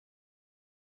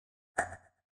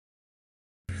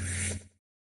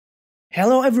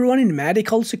Hello everyone in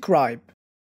MedicalScribe.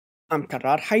 I'm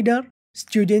Karar Haidar,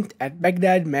 student at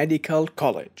Baghdad Medical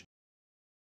College.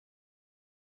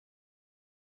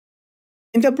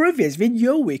 In the previous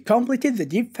video, we completed the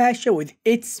deep fascia with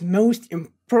its most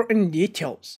important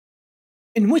details,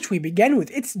 in which we began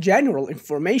with its general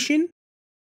information.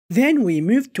 Then we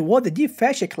moved toward the deep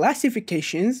fascia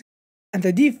classifications and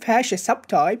the deep fascia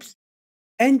subtypes,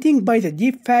 ending by the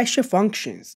deep fascia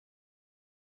functions.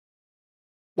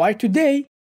 While today,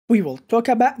 we will talk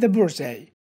about the bursae.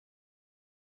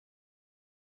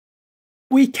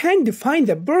 We can define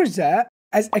the bursa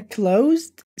as a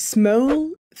closed,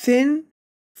 small, thin,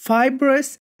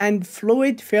 fibrous, and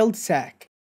fluid-filled sac.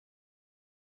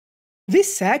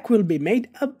 This sac will be made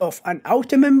up of an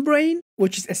outer membrane,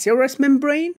 which is a serous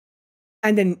membrane,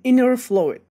 and an inner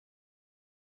fluid.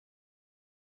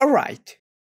 Alright.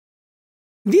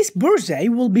 These bursae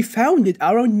will be found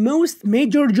around most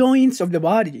major joints of the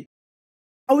body,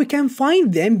 and we can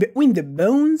find them between the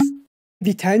bones,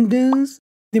 the tendons,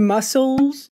 the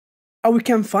muscles, and we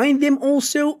can find them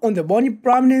also on the bony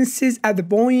prominences at the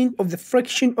point of the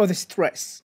friction or the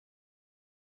stress.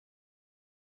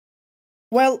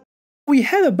 Well, we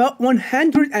have about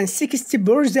 160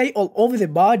 bursae all over the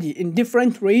body in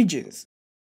different regions,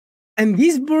 and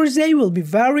these bursae will be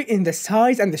vary in the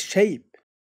size and the shape.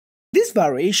 This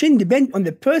variation depends on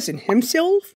the person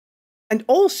himself and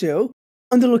also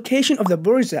on the location of the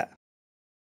bursa.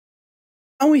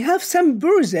 And we have some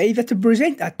bursae that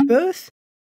present at birth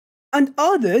and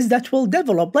others that will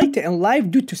develop later in life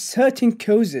due to certain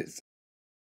causes.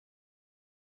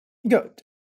 Good.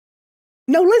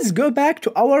 Now let's go back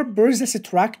to our bursa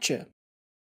structure.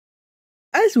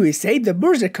 As we said, the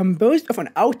bursa is composed of an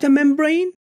outer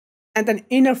membrane and an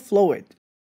inner fluid.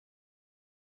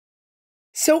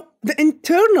 So, the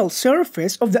internal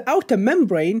surface of the outer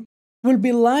membrane will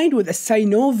be lined with a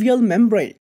synovial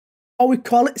membrane, or we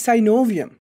call it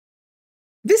synovium.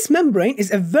 This membrane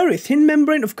is a very thin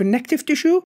membrane of connective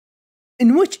tissue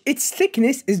in which its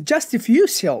thickness is just a few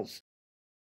cells.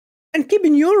 And keep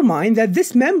in your mind that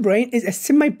this membrane is a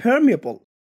semi-permeable,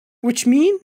 which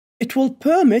means it will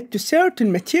permit to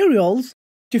certain materials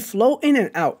to flow in and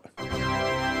out.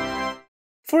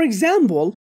 For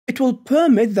example, it will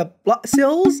permit the blood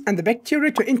cells and the bacteria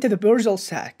to enter the bursal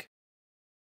sac.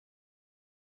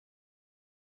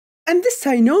 And this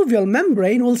synovial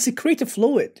membrane will secrete a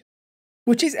fluid,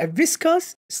 which is a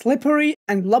viscous, slippery,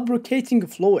 and lubricating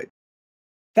fluid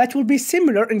that will be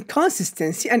similar in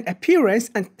consistency and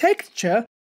appearance and texture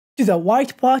to the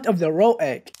white part of the raw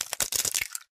egg.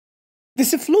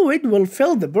 This fluid will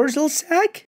fill the bursal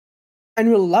sac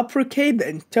and will lubricate the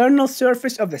internal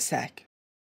surface of the sac.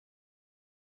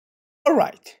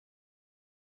 Alright,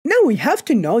 now we have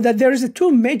to know that there is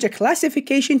two major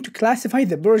classifications to classify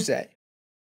the bursae.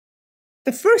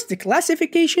 The first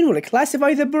classification will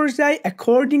classify the bursae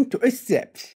according to its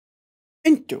depth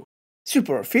into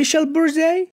superficial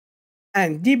bursae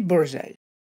and deep bursae.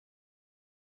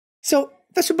 So,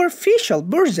 the superficial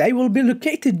bursae will be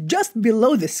located just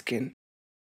below the skin,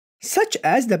 such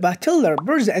as the patellar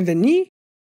bursa in the knee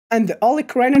and the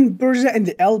olecranon bursa in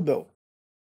the elbow.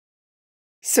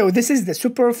 So this is the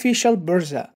superficial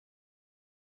bursa,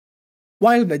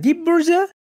 while the deep bursa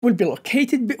will be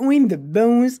located between the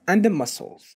bones and the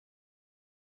muscles.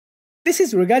 This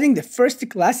is regarding the first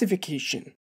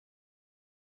classification.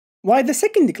 While the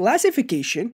second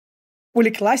classification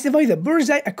will classify the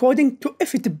bursae according to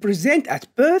if it presents at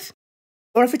birth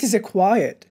or if it is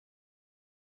acquired.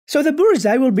 So the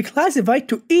bursae will be classified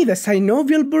to either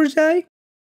synovial bursae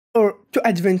or to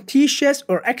adventitious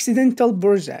or accidental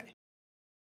bursae.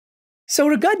 So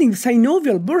regarding the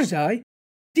synovial bursae,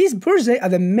 these bursae are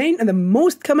the main and the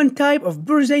most common type of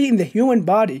bursae in the human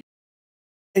body,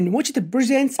 in which it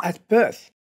presents at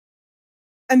birth.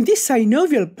 And these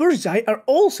synovial bursae are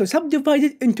also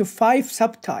subdivided into 5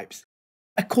 subtypes,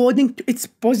 according to its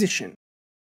position,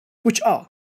 which are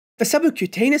the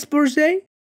subcutaneous bursae,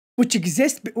 which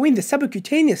exist between the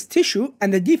subcutaneous tissue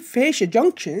and the deep fascia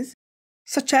junctions,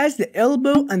 such as the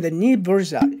elbow and the knee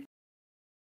bursae.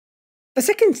 The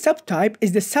second subtype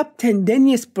is the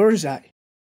subtendinous bursae,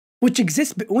 which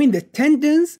exists between the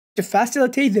tendons to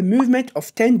facilitate the movement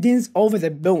of tendons over the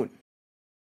bone.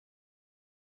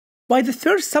 While the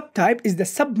third subtype is the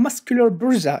submuscular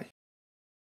bursae.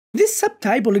 This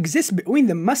subtype will exist between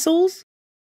the muscles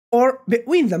or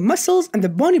between the muscles and the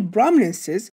bony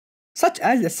prominences, such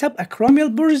as the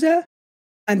subacromial bursa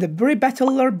and the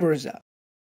peripatellar bursa.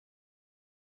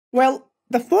 Well,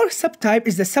 the fourth subtype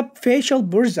is the subfacial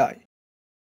bursae,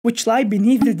 which lie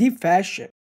beneath the deep fascia.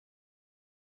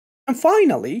 And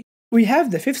finally, we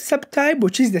have the fifth subtype,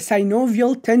 which is the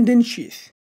synovial tendon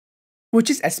sheath, which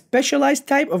is a specialized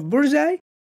type of bursae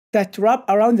that wrap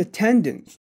around the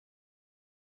tendons.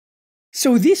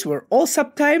 So these were all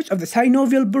subtypes of the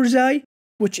synovial bursae,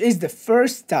 which is the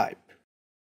first type.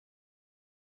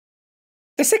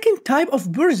 The second type of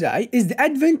bursae is the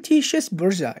adventitious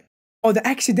bursae, or the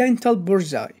accidental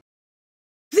bursae.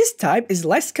 This type is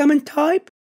less common type,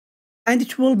 and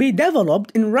it will be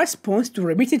developed in response to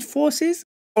repeated forces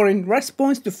or in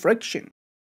response to friction.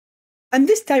 And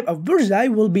this type of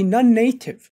bursae will be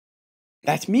non-native.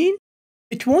 That means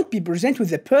it won't be present with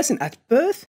the person at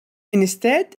birth.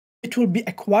 Instead, it will be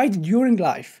acquired during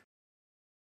life.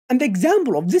 And the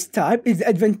example of this type is the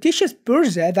adventitious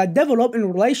bursae that develop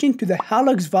in relation to the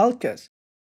hallux valgus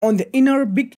on the inner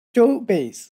big toe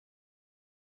base.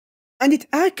 And it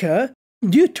occurs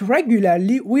due to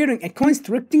regularly wearing a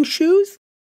constricting shoes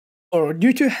or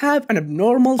due to have an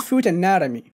abnormal foot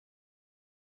anatomy.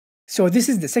 So this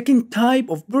is the second type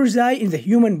of bursae in the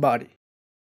human body.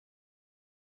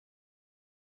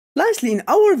 Lastly, in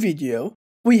our video,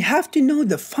 we have to know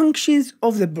the functions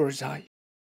of the bursae.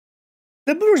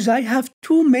 The bursae have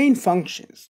two main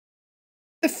functions.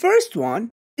 The first one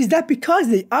is that because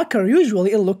they occur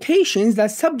usually in locations that are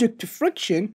subject to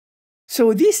friction,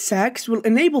 so these sacs will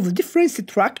enable the different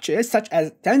structures such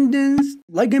as tendons,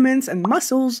 ligaments, and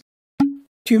muscles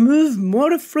to move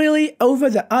more freely over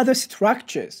the other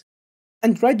structures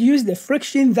and reduce the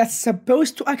friction that's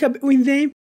supposed to occur between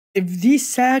them if these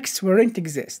sacs weren't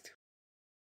exist.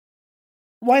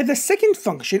 While the second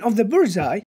function of the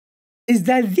bursae is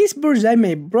that these bursae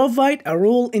may provide a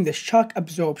role in the shock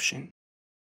absorption.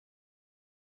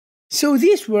 So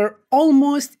these were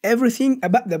almost everything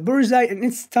about the bursae and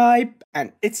its type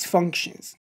and its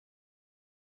functions.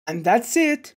 And that's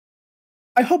it.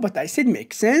 I hope what I said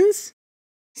makes sense.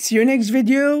 See you next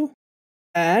video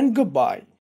and goodbye.